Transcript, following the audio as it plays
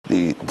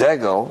the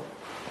Degel,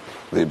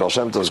 the Baal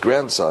Shem Tov's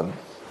grandson,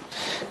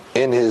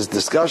 in his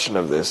discussion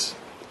of this,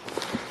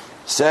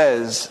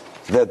 says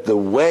that the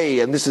way,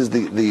 and this is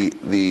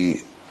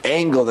the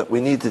angle that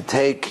we need to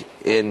take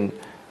in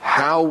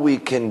how we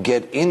can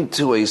get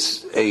into a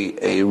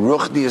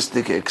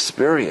ruchniistic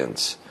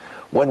experience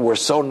when we're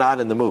so not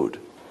in the mood,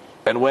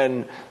 and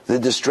when the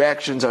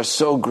distractions are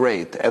so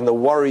great and the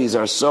worries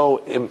are so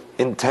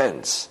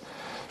intense.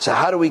 So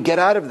how do we get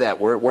out of that?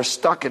 We're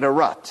stuck in a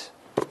rut.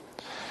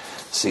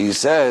 So he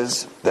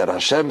says that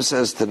Hashem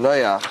says to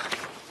Noach,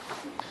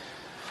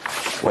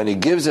 when he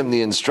gives him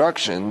the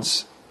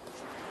instructions,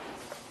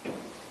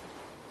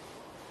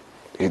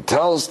 he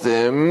tells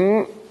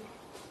them,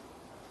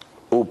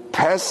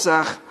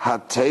 Upesach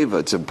hateva,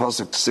 it's in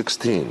Pasuk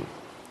 16.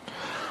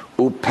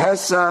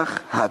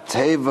 Upesach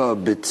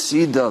hateva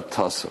bitzida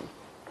tasum.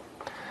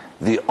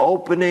 The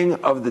opening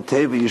of the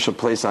teva you shall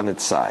place on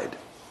its side.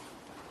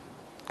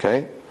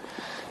 Okay?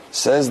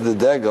 Says the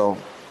Degel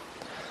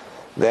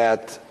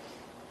that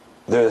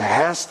there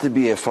has to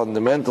be a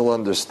fundamental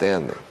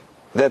understanding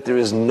that there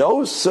is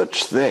no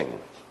such thing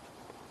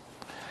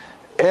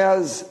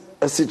as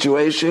a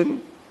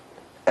situation,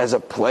 as a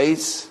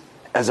place,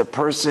 as a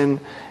person,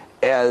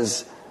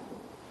 as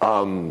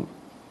a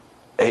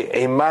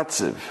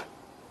matziv,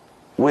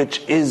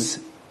 which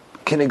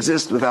can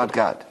exist without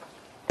God.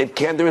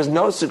 There is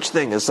no such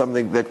thing as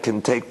something that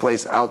can take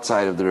place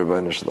outside of the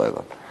Rebbeinu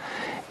Shalom.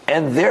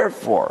 And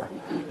therefore,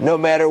 no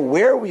matter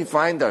where we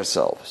find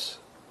ourselves,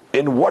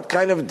 in what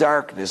kind of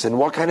darkness, in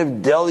what kind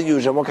of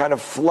deluge, and what kind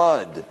of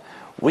flood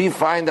we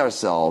find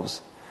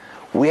ourselves,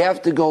 we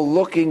have to go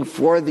looking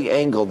for the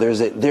angle.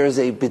 There's a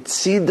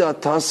bitzida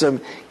tasam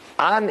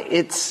on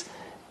its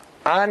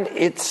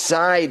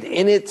side,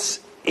 in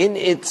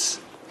its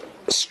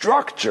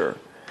structure.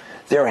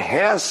 There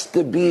has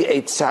to be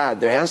a tzad,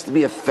 there has to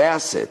be a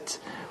facet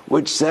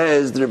which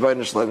says the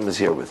Rebbeinu Shalom is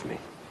here with me.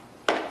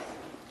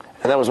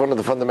 And that was one of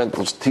the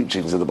fundamental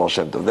teachings of the Baal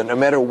Shem Tov, that no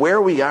matter where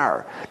we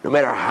are, no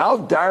matter how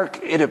dark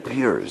it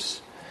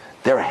appears,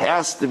 there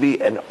has to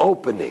be an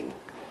opening.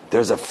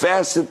 There's a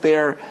facet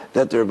there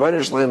that the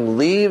Rebbeinu Shalom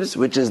leaves,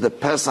 which is the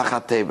Pesach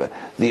HaTeva.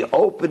 The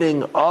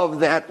opening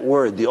of that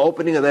word, the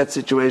opening of that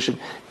situation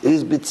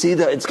is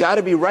Bitzida. It's got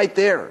to be right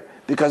there,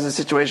 because the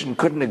situation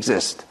couldn't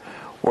exist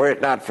were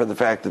it not for the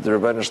fact that the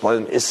Rebbeinu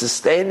Shalom is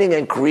sustaining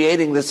and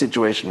creating the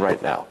situation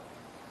right now.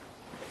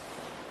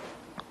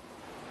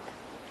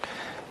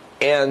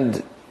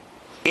 And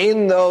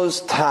in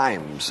those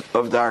times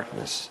of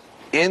darkness,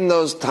 in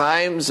those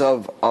times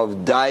of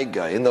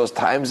daiga, in those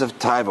times of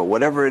taiva,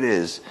 whatever it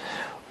is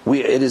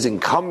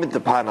incumbent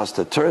upon us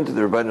to turn to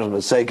the Rebbeinu Shalom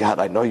and say, God,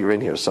 I know you're in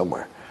here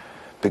somewhere,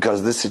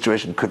 because this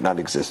situation could not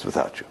exist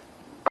without you.